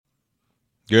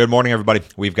Good morning, everybody.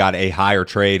 We've got a higher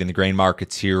trade in the grain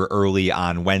markets here early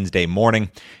on Wednesday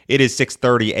morning. It is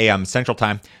 6:30 a.m. Central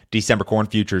Time. December corn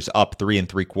futures up 3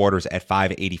 3/4 at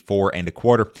 5.84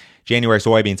 1/4. January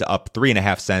soybeans up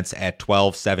 3.5 cents at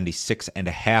 12.76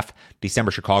 1/2.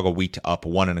 December Chicago wheat up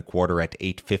 1 1/4 at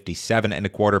 8.57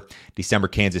 1/4. December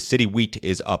Kansas City wheat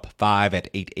is up 5 at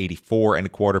 8.84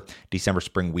 1/4. December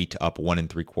spring wheat up 1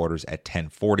 3/4 at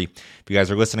 10.40. If you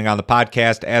guys are listening on the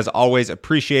podcast, as always,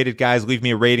 appreciate it, guys. Leave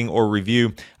me a rating or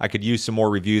review. I could use some more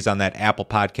reviews on that Apple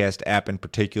Podcast app in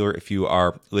particular if you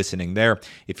are listening there.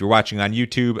 If you're watching on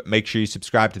YouTube, make sure you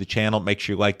subscribe to the channel. Make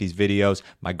sure you like these videos.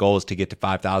 My goal is to get to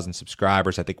 5,000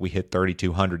 subscribers. I think we hit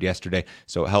 3,200 yesterday,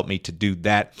 so help me to do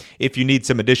that. If you need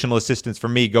some additional assistance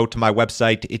from me, go to my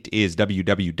website. It is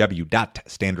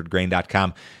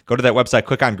www.standardgrain.com. Go to that website,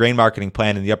 click on Grain Marketing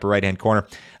Plan in the upper right-hand corner.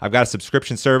 I've got a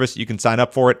subscription service. You can sign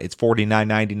up for it. It's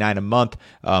 $49.99 a month.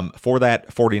 For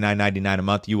that $49.99 a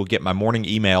month, you will get my morning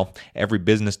email every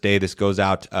business day. This goes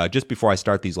out just before I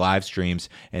start these live streams,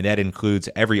 and that includes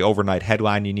every overnight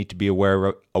headline you need to be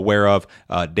aware of,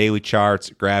 daily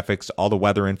charts, graphics, all the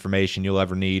weather information you'll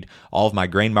ever need, all of my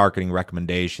grain marketing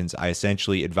recommendations. I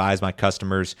essentially advise my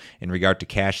customers in regard to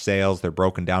cash sales. They're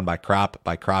broken down by crop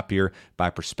year, by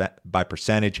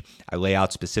percentage. I lay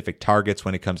out specific targets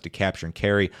when it comes to capture and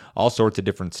carry, all sorts of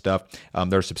different stuff.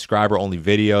 There are subscriber-only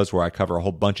videos where I cover a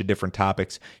whole bunch of different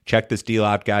topics. Check this deal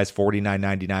out, guys.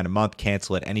 $49.99 a month.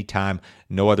 Cancel at any time.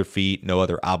 No other fee, no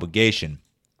other obligation.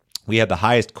 We had the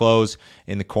highest close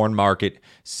in the corn market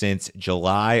since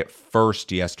July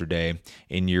 1st yesterday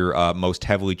in your most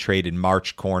heavily traded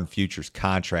March corn futures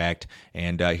contract.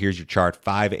 And here's your chart.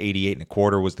 5.88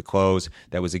 1/4 was the close.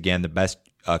 That was, again, the best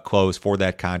close for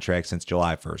that contract since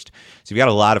July 1st. So you've got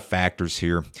a lot of factors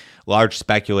here. Large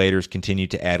speculators continue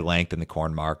to add length in the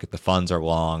corn market. The funds are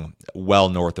long, well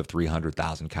north of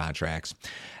 300,000 contracts.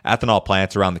 Ethanol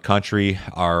plants around the country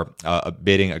are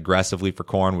bidding aggressively for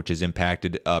corn, which has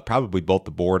impacted probably both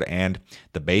the board and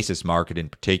the basis market in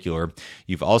particular.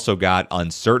 You've also got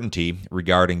uncertainty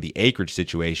regarding the acreage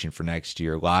situation for next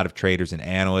year. A lot of traders and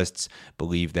analysts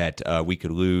believe that we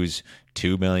could lose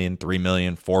 2 million, 3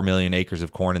 million, 4 million acres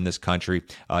of corn in this country,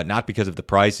 not because of the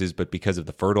prices, but because of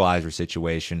the fertilizer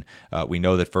situation. We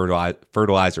know that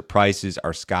fertilizer prices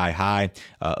are sky high.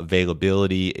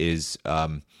 Availability is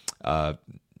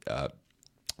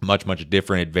much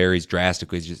different. It varies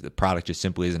drastically. It's just, the product just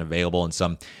simply isn't available in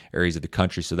some areas of the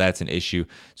country, so that's an issue.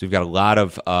 So we've got a lot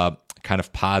of kind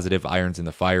of positive irons in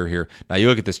the fire here. Now you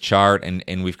look at this chart,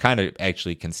 and we've kind of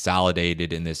actually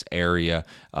consolidated in this area.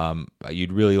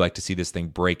 You'd really like to see this thing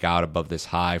break out above this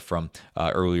high from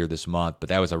earlier this month, but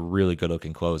that was a really good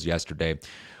looking close yesterday.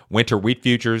 Winter wheat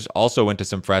futures also went to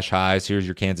some fresh highs. Here's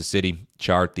your Kansas City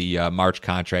chart, the March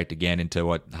contract again into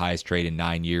what highest trade in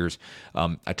 9 years.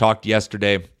 I talked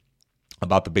yesterday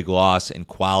about the big loss in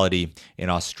quality in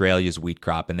Australia's wheat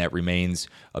crop, and that remains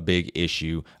a big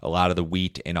issue. A lot of the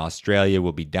wheat in Australia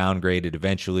will be downgraded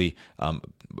eventually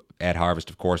at harvest,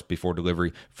 of course, before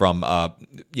delivery from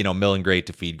milling grade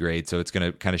to feed grade. So it's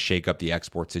going to kind of shake up the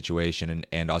export situation,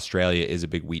 and Australia is a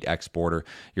big wheat exporter.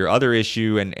 Your other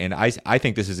issue, and I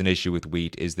think this is an issue with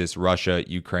wheat, is this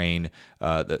Russia-Ukraine,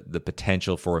 the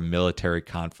potential for a military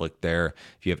conflict there.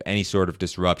 If you have any sort of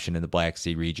disruption in the Black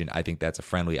Sea region, I think that's a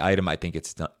friendly item. I think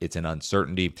it's an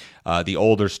uncertainty. The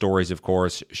older stories, of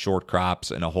course, short crops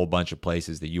in a whole bunch of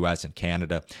places, the U.S. and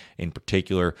Canada in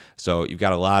particular. So you've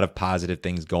got a lot of positive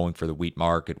things going for the wheat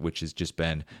market, which has just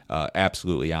been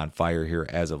absolutely on fire here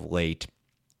as of late.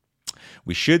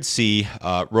 We should see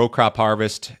row crop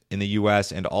harvest in the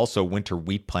U.S. and also winter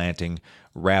wheat planting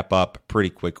wrap up pretty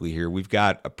quickly here. We've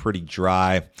got a pretty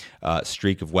dry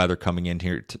streak of weather coming in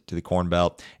here to the Corn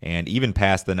Belt, and even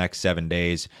past the next 7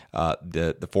 days,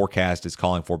 the forecast is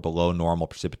calling for below normal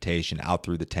precipitation out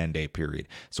through the 10-day period.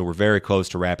 So we're very close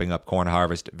to wrapping up corn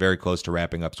harvest, very close to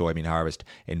wrapping up soybean harvest,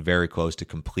 and very close to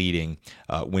completing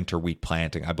winter wheat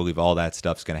planting. I believe all that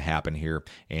stuff's going to happen here,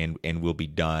 and will be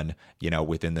done,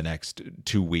 within the next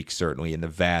 2 weeks, certainly in the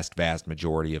vast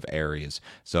majority of areas.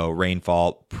 So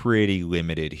rainfall pretty limited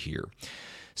here.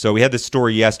 So we had this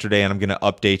story yesterday, and I'm going to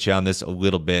update you on this a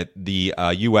little bit. The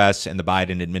U.S. and the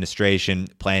Biden administration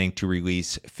planning to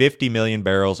release 50 million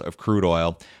barrels of crude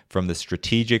oil from the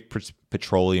Strategic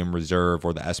Petroleum Reserve,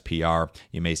 or the SPR.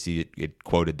 You may see it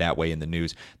quoted that way in the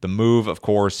news. The move, of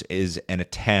course, is an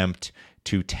attempt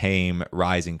to tame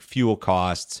rising fuel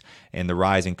costs, and the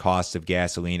rising costs of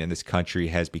gasoline in this country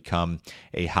has become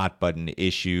a hot button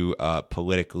issue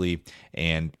politically,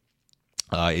 and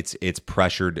It's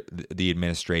pressured the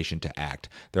administration to act.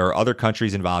 There are other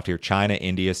countries involved here. China,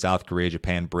 India, South Korea,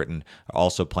 Japan, Britain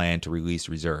also plan to release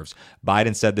reserves.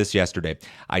 Biden said this yesterday.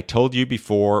 I told you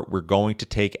before we're going to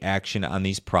take action on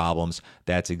these problems.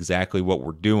 That's exactly what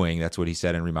we're doing. That's what he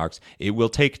said in remarks. It will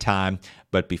take time,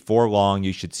 but before long,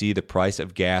 you should see the price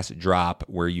of gas drop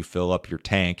where you fill up your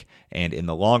tank. And in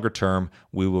the longer term,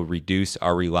 we will reduce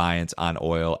our reliance on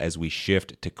oil as we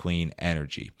shift to clean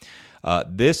energy.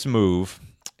 This move,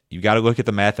 you got to look at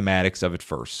the mathematics of it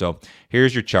first. So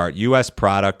here's your chart. U.S.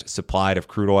 product supplied of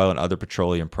crude oil and other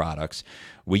petroleum products.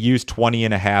 We use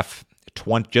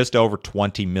just over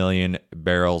 20 million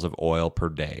barrels of oil per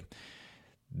day.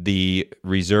 The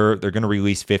reserve, they're going to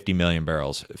release 50 million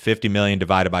barrels. 50 million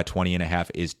divided by 20 and a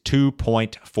half is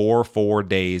 2.44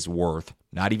 days worth.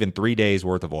 Not even 3 days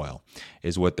worth of oil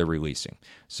is what they're releasing.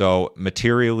 So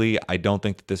materially, I don't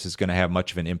think that this is going to have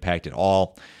much of an impact at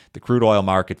all. The crude oil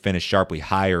market finished sharply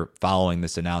higher following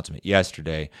this announcement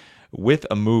yesterday. With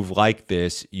a move like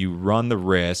this, you run the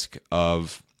risk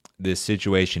of this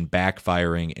situation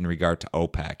backfiring in regard to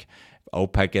OPEC. If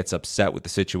OPEC gets upset with the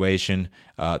situation,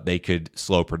 they could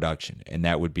slow production, and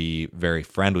that would be very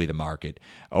friendly to the market.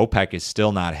 OPEC is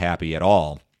still not happy at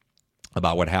all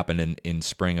about what happened in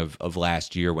spring of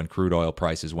last year when crude oil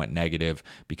prices went negative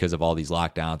because of all these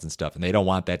lockdowns and stuff. And they don't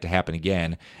want that to happen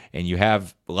again. And you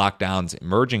have lockdowns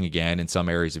emerging again in some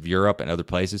areas of Europe and other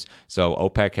places. So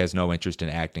OPEC has no interest in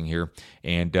acting here.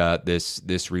 And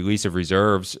this release of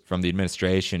reserves from the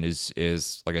administration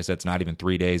is, like I said, it's not even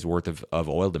 3 days worth of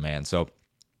oil demand. So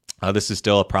this is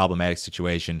still a problematic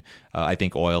situation. I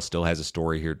think oil still has a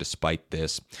story here despite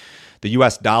this. The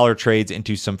U.S. dollar trades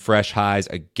into some fresh highs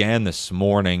again this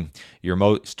morning. Your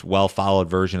most well-followed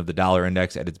version of the dollar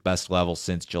index at its best level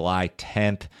since July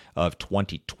 10th of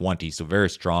 2020. So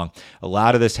very strong. A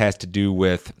lot of this has to do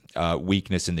with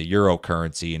weakness in the euro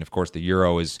currency, and of course the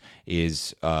euro is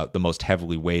the most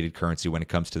heavily weighted currency when it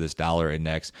comes to this dollar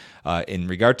index. In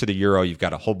regard to the euro, you've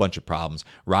got a whole bunch of problems.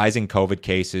 Rising COVID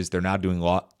cases. They're now doing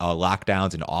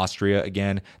lockdowns in Austria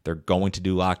again. They're going to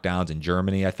do lockdowns in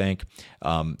Germany, I think.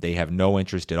 They have no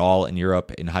interest at all in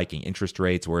Europe in hiking interest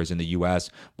rates, whereas in the U.S.,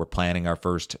 we're planning our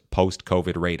first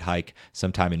post-COVID rate hike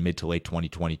sometime in mid to late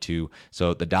 2022.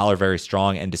 So the dollar very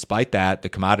strong, and despite that, the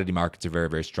commodity markets are very,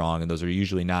 very strong, and those are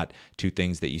usually not two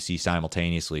things that you see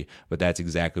simultaneously, but that's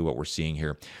exactly what we're seeing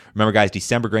here. Remember, guys,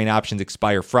 December grain options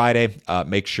expire Friday.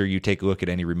 Make sure you take a look at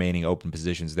any remaining open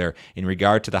positions there. In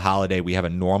regard to the holiday, we have a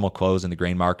normal close in the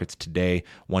grain markets today,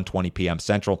 1:20 p.m.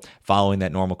 Central. Following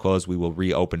that normal close, we will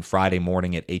reopen Friday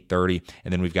morning at 8:30,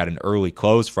 and then we've got an early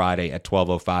close Friday at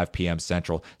 12:05 p.m.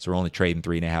 Central. So we're only trading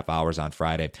 3.5 hours on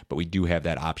Friday, but we do have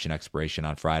that option expiration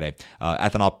on Friday.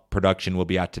 Ethanol production will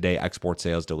be out today. Export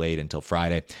sales delayed until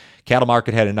Friday. Cattle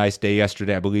market had a nice day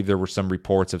yesterday. I believe there were some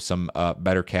reports of some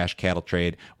better cash cattle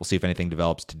trade. We'll see if anything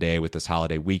develops today with this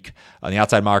holiday week. On the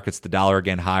outside markets, the dollar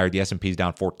again higher. The S&P is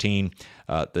down 14.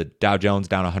 The Dow Jones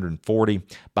down 140.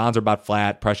 Bonds are about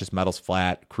flat. Precious metals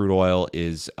flat. Crude oil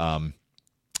is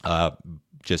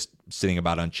just sitting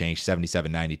about unchanged,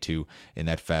 77.92 in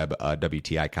that Feb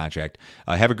WTI contract.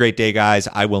 Have a great day, guys.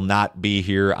 I will not be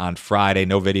here on Friday.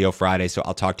 No video Friday, so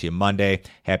I'll talk to you Monday.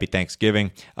 Happy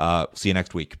Thanksgiving. See you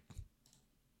next week.